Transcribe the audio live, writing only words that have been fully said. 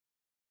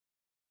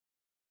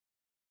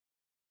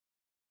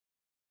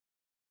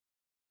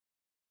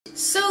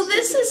So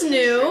this is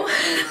new.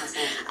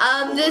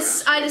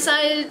 I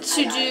decided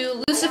to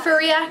do Lucifer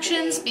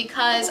reactions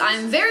because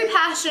I'm very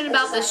passionate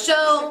about this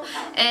show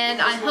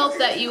and I hope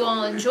that you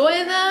all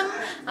enjoy them.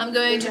 I'm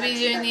going to be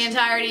doing the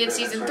entirety of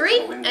season 3,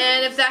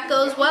 and if that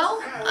goes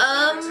well,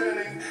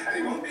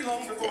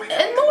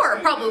 and more,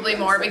 probably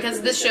more,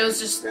 because this show's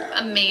just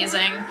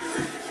amazing.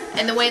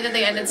 And the way that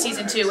they ended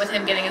season 2 with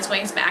him getting his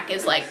wings back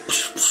is like...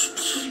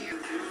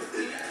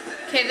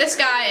 Okay, this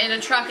guy in a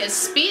truck is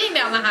speeding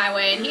down the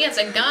highway and he has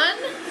a gun.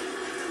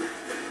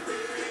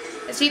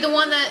 Is he the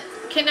one that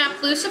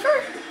kidnapped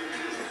Lucifer?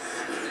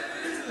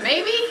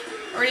 Maybe?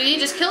 Or did he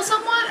just kill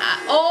someone?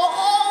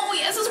 Oh,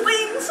 he has his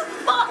wings!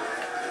 Fuck!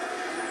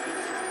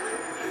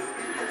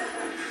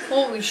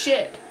 Holy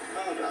shit.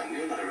 Hold on,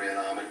 you're not a real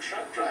armored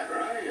truck driver,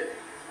 are you?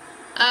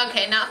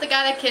 Okay, not the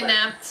guy that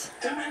kidnapped.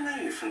 Don't I know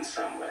you from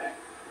somewhere?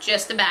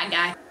 Just the bad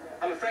guy.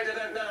 I'm afraid I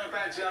don't know her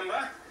badge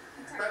number,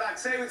 but I'd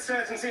say with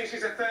certainty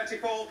she's a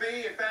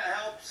 34B, if that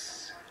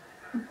helps.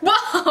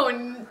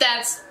 Whoa,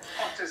 that's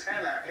Hot as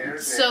hell out here,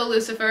 isn't so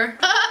Lucifer.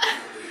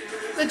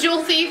 The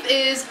jewel thief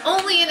is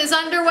only in his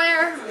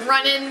underwear,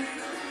 running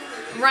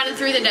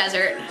through the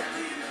desert.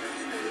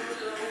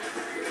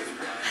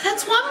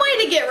 That's one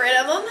way to get rid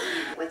of him.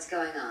 What's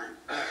going on?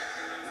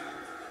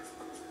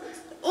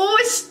 Oh,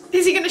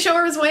 is he gonna show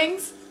her his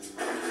wings?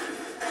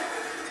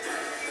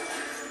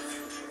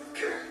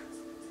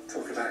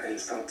 Talk about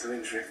insult to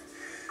injury.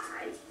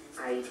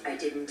 I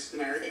didn't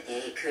know that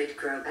they could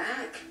grow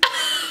back.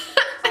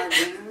 Are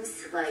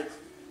wings like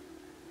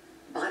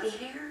body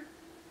hair?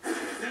 No,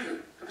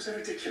 that was so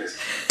ridiculous.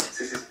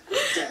 This is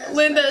Dad's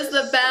Linda's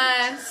the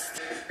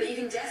best. But you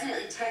can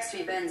definitely text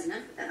me Ben's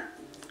number though.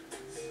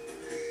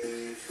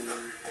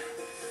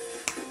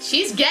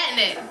 She's getting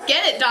it.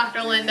 Get it,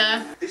 Dr.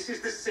 Linda. This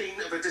is the scene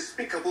of a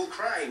despicable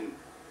crime.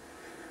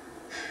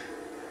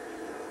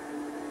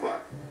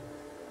 What?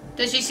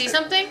 Does she see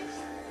something?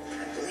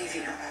 I believe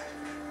you.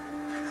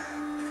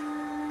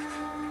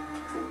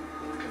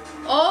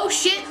 Oh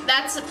shit,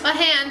 that's a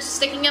hand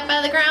sticking up out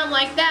of the ground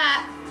like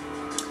that.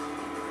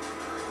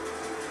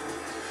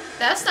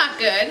 That's not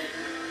good.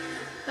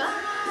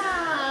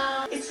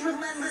 Ah. It's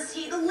relentless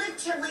heat,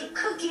 literally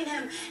cooking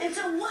him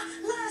into one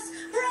last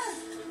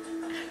breath.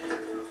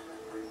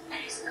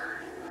 And he's gone.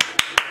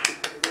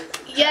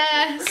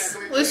 Yes,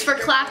 Lucifer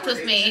clapped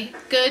with me.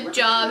 Good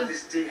job,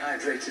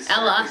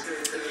 Ella.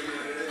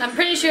 I'm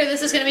pretty sure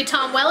this is going to be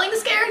Tom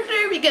Welling's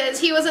character because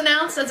he was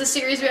announced as a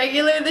series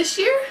regular this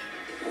year.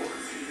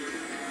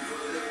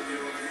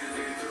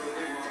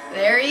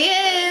 There he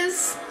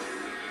is.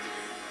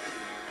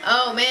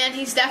 Oh man,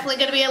 he's definitely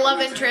going to be a love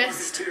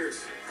interest.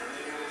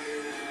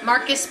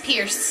 Marcus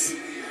Pierce.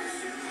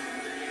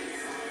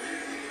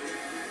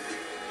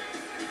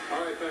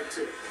 Alright, back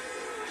to it.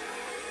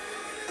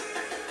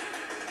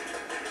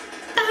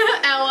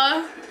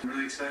 Ella. I'm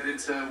really excited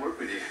to work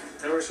with you.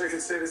 I wish I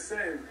could say the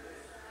same.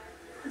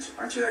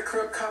 Aren't you that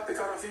corrupt cop that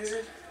got off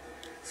easy?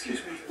 Excuse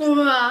me.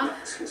 Wow.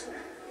 Excuse me.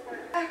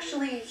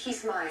 Actually,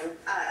 he's mine,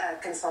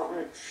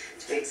 consultant,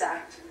 to be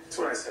exact. That's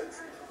what I said.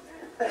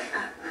 But,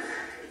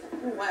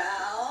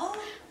 well...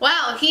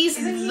 Wow, he's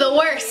the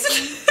worst.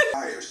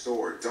 Fire,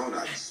 sword,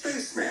 donut,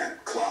 spaceman,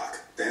 clock,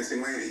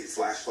 dancing lady,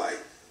 flashlight,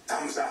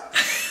 thumbs up.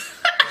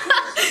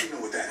 You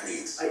know what that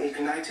means. I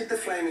ignited the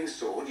flaming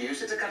sword,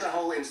 used it to cut a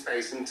hole in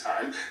space and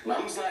time,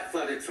 Mum's light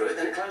flooded through it,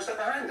 then it closed up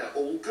behind her.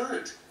 All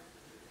good.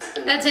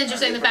 That's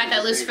interesting, the fact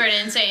that Lucifer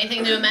didn't say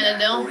anything to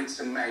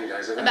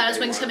Amenadill about his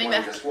wings coming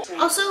back.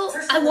 Also,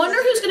 I wonder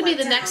who's going to be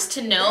the next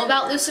to know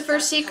about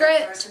Lucifer's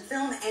secret.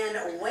 Film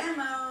and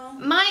whammo.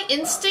 My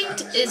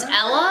instinct is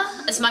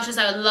Ella, as much as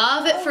I would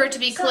love it for it to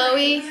be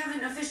Chloe. We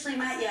haven't officially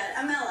met yet.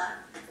 I'm Ella.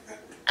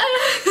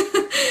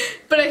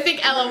 But I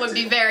think Ella would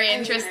be very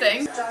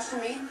interesting. Josh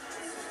and me.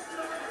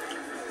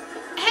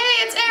 Hey,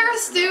 it's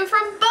Aristu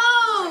from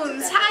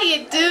Bones! How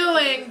you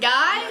doing,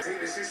 guy?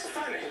 This is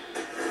funny.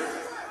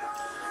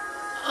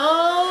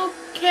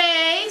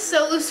 Okay,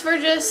 so Lucifer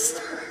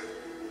just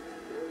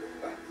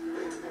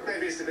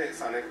Maybe it's a bit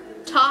funny.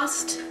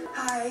 tossed.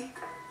 Hi,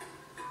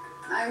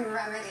 I'm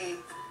Remedy.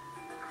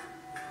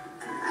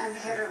 I'm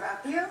here to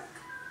rub you.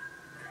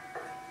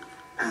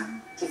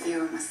 Give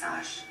you a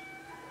massage.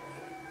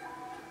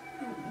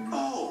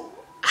 Oh.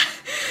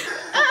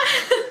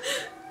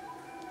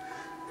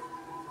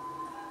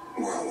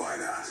 Well, why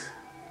not?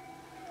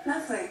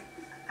 Lovely.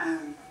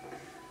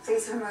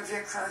 Please remove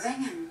your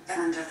clothing and get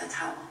under the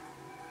towel.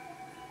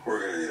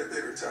 We're gonna need a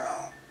bigger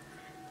towel.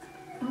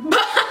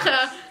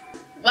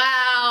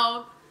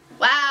 Wow.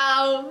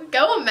 Wow.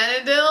 Go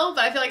Amenadill,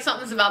 but I feel like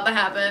something's about to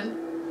happen.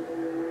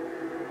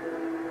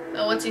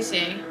 Oh, what's he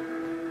seeing?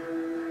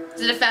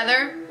 Is it a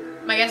feather?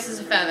 My guess is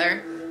a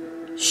feather.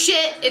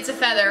 Shit, it's a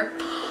feather.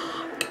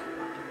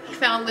 He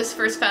found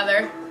Lucifer's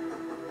feather.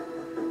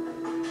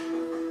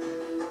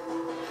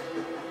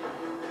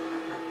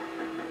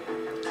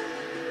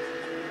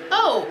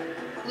 Oh,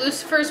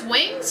 Lucifer's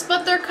wings,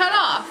 but they're cut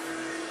off.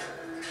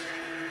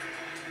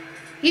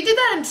 He did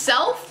that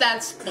himself?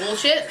 That's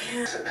bullshit.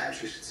 So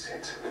perhaps you should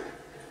sit.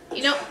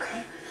 You know,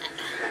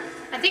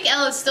 I think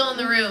Ella's still in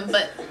the room,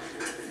 but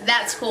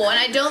that's cool. And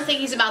I don't think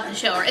he's about to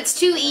show her. It's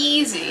too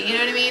easy, you know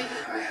what I mean?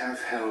 I have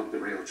held the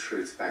real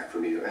truth back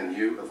from you, and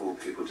you, of all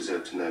people,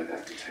 deserve to know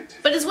that, Detective.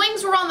 But his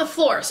wings were on the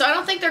floor, so I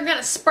don't think they're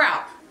gonna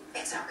sprout.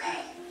 It's okay.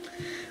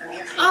 I'm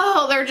here for you.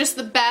 Oh, they're just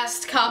the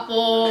best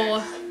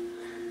couple.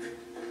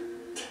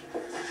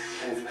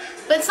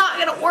 But it's not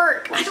gonna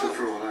work. I Once and don't.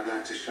 for all, I'd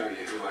like to show you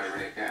who I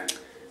really am.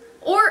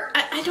 Or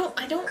I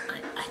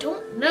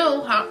don't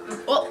know how.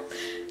 Well,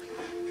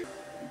 Oh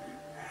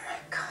my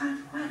God,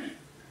 what?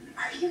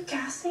 Are you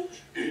gassy?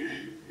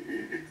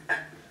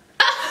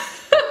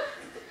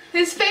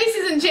 his face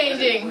isn't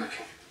changing.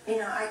 You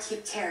know, I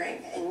keep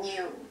caring, and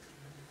you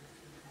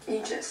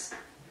just.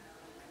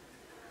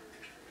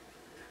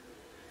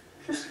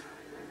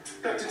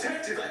 No,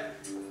 Detective,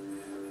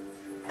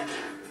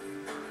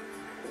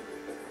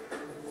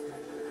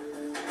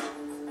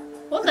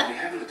 What we the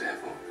have the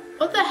devil.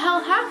 what the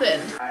hell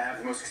happened? I have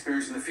the most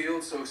experience in the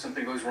field, so if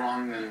something goes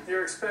wrong, then...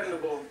 You're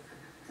expendable.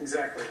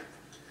 Exactly.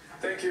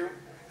 Thank you.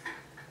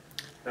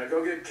 Now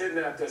go get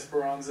kidnapped,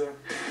 Esperanza.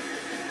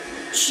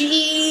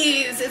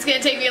 Jeez, it's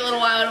gonna take me a little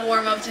while to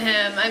warm up to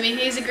him. I mean,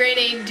 he's a grade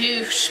A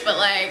douche, but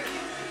like,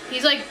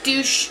 he's like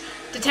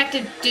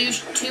Detective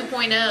Douche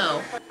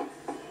 2.0.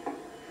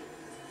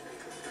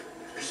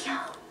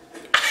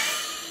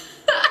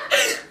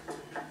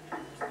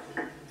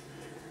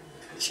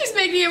 She's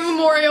making a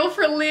memorial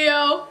for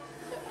Leo,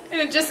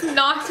 and it just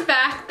knocked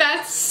back.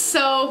 That's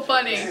so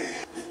funny.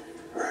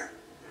 Right.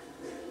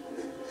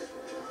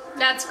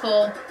 That's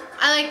cool.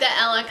 I like that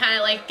Ella kind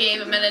of like gave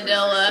him an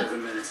Adilla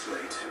 7 minutes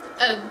late.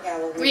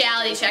 a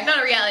reality check. Not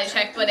a reality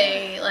check, but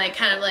a like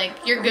kind of like,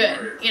 you're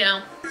good, you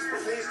know?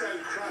 Please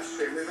don't crush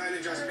him. We've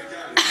only just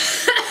begun.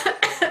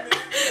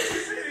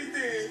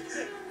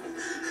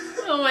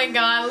 Oh my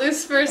god,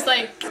 Lucifer's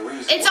like,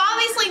 it's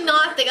obviously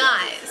not the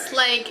guys.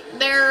 Like,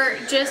 they're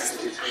just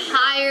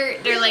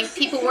hired, they're like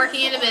people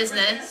working in a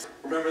business.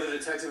 Remember the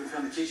detective who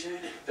found the keychain?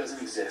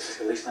 Doesn't exist,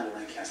 at least not at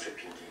Lancaster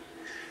PD.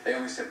 They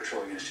only sent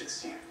patrol units to the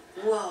scene.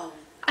 Whoa.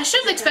 I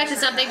should have expected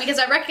something because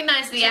I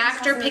recognized the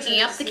actor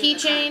picking up the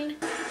keychain.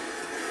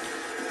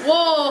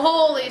 Whoa,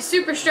 holy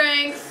super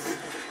strength.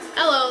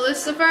 Hello,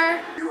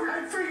 Lucifer. You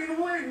had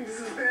freaking wings,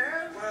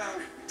 man.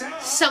 Well,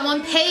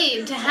 Someone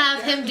paid to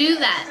have him do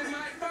that.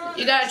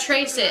 You gotta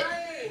trace it.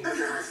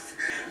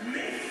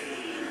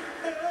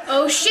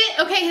 Oh shit,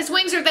 okay, his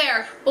wings are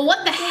there. But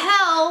what the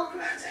hell?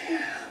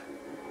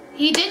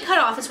 He did cut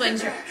off his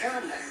wings.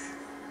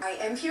 I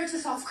am here to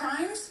solve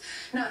crimes,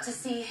 not to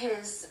see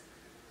his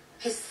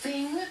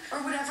thing or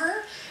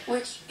whatever,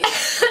 which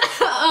is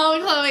Oh,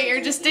 Chloe,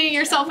 you're just digging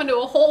yourself into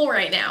a hole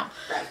right now.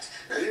 right.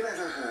 have you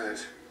ever heard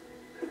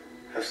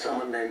of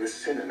someone named the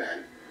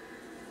Cinnamon?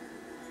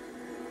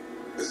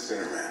 The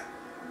Sinner Man.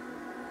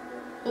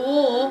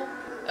 Ooh.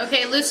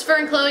 Okay, Lucifer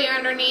and Chloe are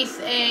underneath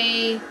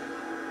a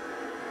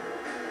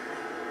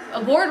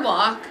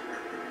boardwalk.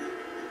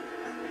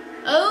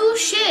 Oh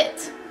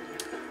shit.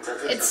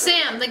 It's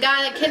Sam, the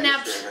guy that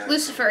kidnapped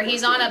Lucifer.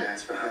 He's on a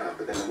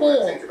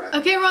pole.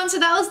 Okay, everyone, so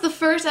that was the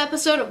first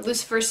episode of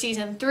Lucifer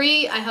Season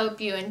 3. I hope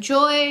you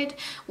enjoyed.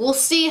 We'll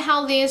see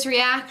how these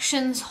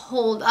reactions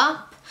hold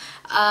up.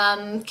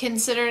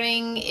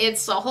 Considering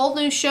it's a whole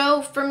new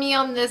show for me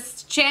on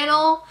this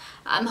channel,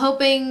 I'm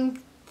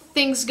hoping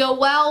things go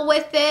well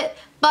with it.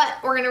 But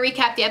we're going to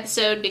recap the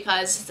episode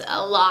because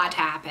a lot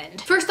happened.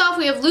 First off,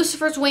 we have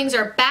Lucifer's wings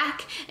are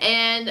back,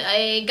 and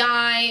a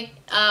guy,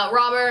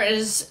 Robert,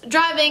 is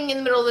driving in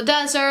the middle of the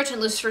desert,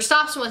 and Lucifer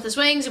stops him with his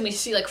wings, and we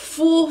see like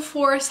full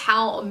force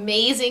how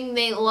amazing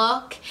they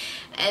look.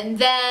 And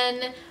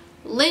then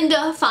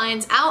Linda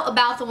finds out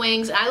about the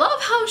wings, and I love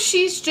how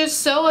she's just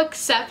so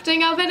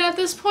accepting of it at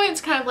this point.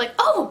 It's kind of like,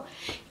 oh,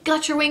 you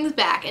got your wings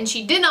back. And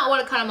she did not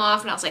want to cut them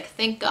off, and I was like,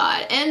 thank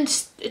God. And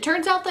it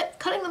turns out that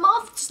cutting them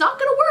off is not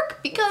going to work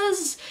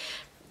because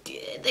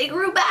they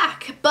grew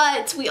back.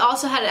 But we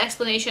also had an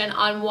explanation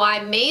on why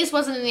Maze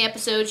wasn't in the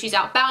episode. She's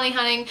out bounty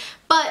hunting,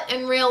 but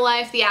in real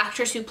life, the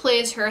actress who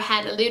plays her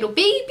had a little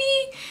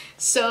baby.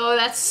 So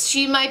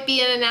she might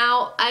be in and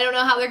out. I don't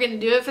know how they're going to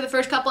do it for the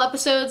first couple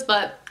episodes,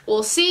 but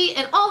we'll see.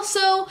 And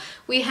also,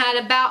 we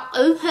had about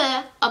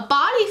a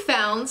body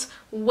found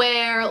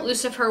where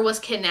Lucifer was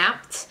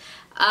kidnapped.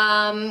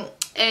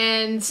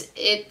 And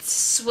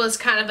it was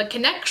kind of a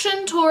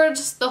connection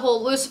towards the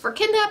whole Lucifer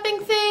kidnapping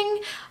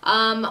thing.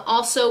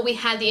 Also, we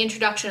had the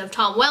introduction of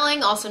Tom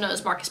Welling, also known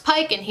as Marcus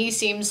Pike, and he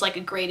seems like a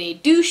grade A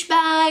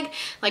douchebag.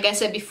 Like I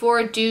said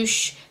before,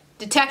 douche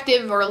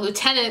detective or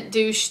Lieutenant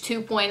Douche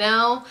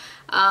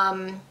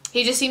 2.0.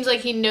 He just seems like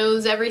he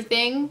knows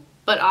everything,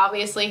 but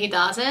obviously he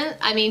doesn't.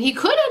 I mean, he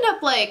could end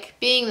up like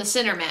being the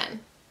Sinner Man.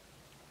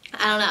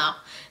 I don't know.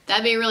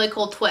 That'd be a really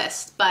cool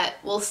twist, but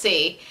we'll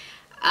see.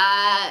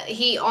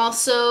 He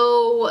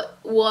also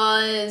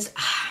was,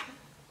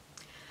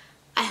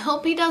 I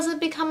hope he doesn't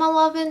become a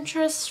love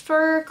interest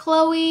for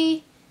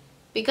Chloe,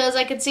 because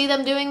I could see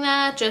them doing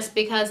that just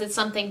because it's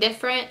something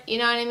different, you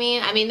know what I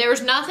mean? I mean, there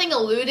was nothing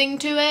alluding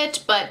to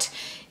it, but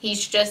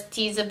he's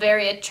a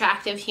very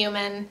attractive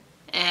human,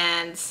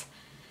 and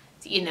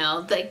you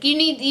know, like you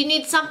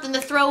need something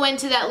to throw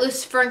into that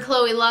Lucifer and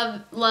Chloe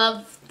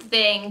love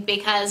thing,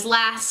 because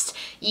last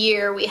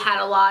year we had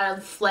a lot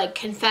of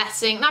like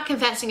not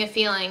confessing of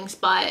feelings,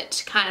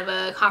 but kind of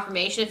a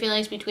confirmation of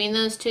feelings between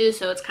those two.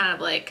 So it's kind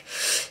of like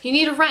you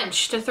need a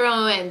wrench to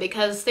throw in,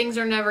 because things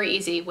are never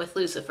easy with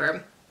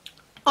Lucifer.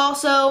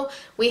 Also,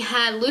 we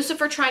had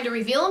Lucifer trying to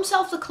reveal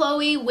himself to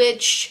Chloe,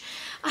 which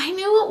I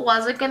knew it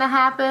wasn't gonna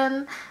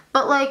happen,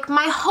 but like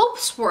my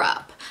hopes were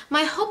up.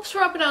 My hopes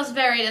were up and I was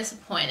very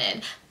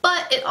disappointed.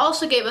 But it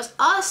also gave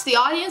us, the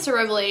audience, a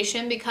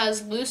revelation,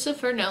 because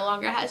Lucifer no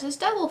longer has his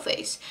devil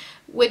face.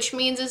 Which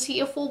means, is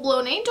he a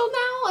full-blown angel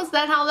now? Is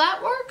that how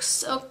that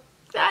works? Oh,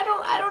 I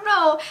don't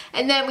know.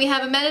 And then we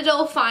have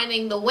Amenadiel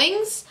finding the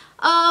wings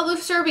of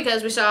Lucifer,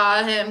 because we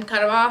saw him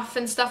cut him off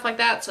and stuff like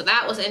that. So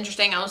that was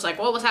interesting. I was like,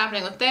 what was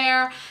happening with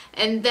there?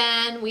 And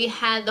then we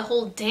had the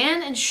whole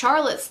Dan and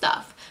Charlotte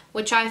stuff,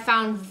 which I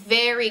found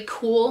very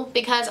cool,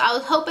 because I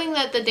was hoping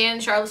that the Dan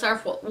and Charlotte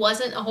stuff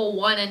wasn't a whole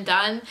one and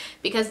done,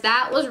 because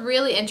that was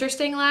really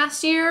interesting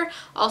last year.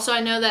 Also,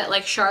 I know that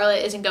like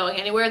Charlotte isn't going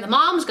anywhere. The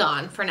mom's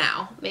gone for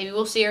now. Maybe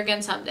we'll see her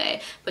again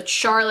someday. But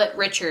Charlotte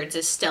Richards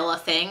is still a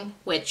thing,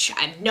 which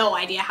I have no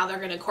idea how they're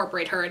going to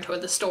incorporate her into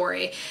the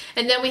story.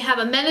 And then we have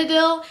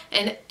Amenadiel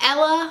and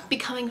Ella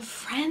becoming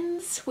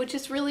friends, which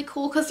is really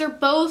cool, because they're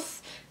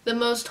both the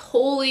most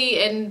holy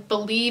and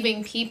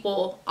believing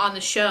people on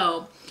the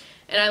show.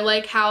 And I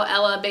like how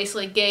Ella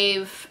basically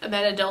gave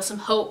Amenadiel some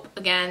hope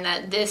again,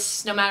 that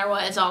this, no matter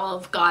what, is all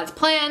of God's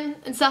plan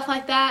and stuff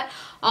like that.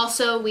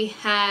 Also, we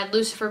had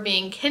Lucifer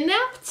being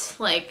kidnapped,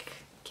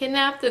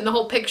 and the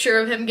whole picture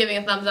of him giving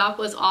a thumbs up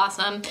was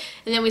awesome. And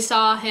then we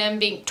saw him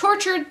being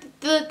tortured,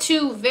 the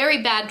two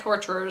very bad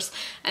torturers,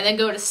 and then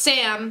go to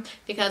Sam,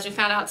 because we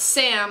found out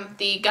Sam,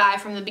 the guy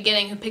from the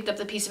beginning who picked up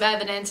the piece of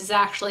evidence, is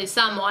actually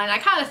someone. I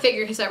kind of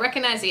figured, because I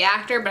recognized the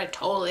actor, but I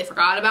totally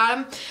forgot about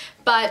him.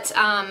 But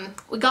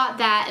we got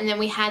that, and then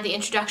we had the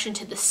introduction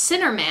to the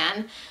Sinner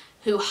Man,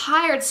 who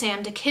hired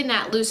Sam to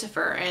kidnap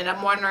Lucifer. And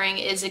I'm wondering,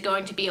 is it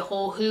going to be a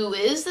whole who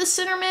is the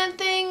Sinner Man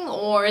thing,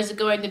 or is it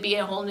going to be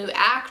a whole new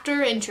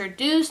actor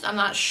introduced? I'm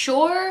not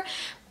sure,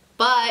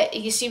 but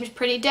he seems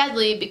pretty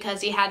deadly,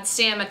 because he had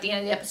Sam at the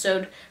end of the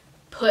episode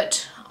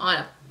put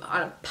on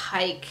a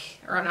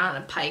pike, or not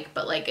on a pike,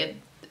 but like a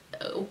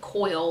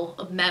coil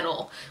of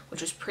metal,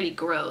 which was pretty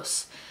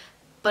gross.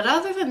 But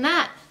other than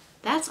that,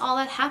 that's all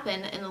that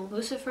happened in the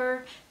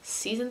Lucifer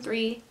Season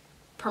 3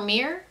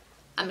 premiere.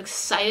 I'm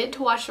excited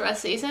to watch the rest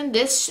of the season.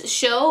 This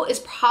show is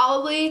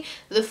probably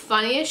the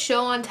funniest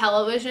show on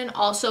television.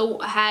 Also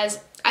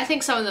has, I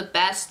think, some of the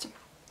best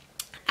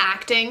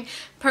acting.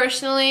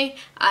 Personally,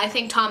 I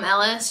think Tom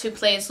Ellis, who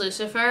plays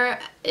Lucifer,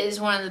 is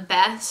one of the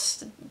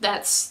best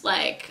that's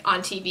like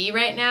on TV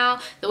right now.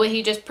 The way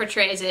he just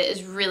portrays it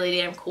is really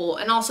damn cool.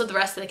 And also the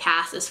rest of the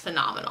cast is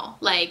phenomenal.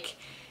 Like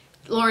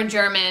Lauren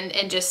German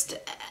and just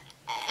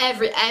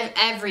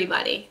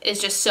everybody is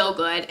just so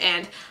good,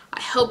 and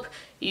I hope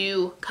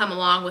you come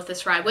along with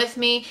this ride with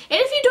me. And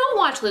if you don't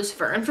watch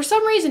Lucifer, and for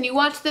some reason you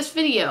watch this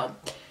video,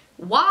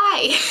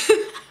 why?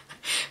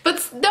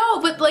 but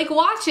like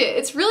watch it.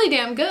 It's really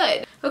damn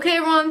good. Okay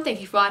everyone, thank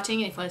you for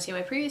watching, and if you want to see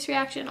my previous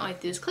reaction, all you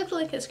have to do is click the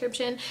link in the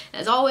description.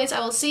 And as always, I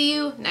will see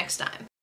you next time.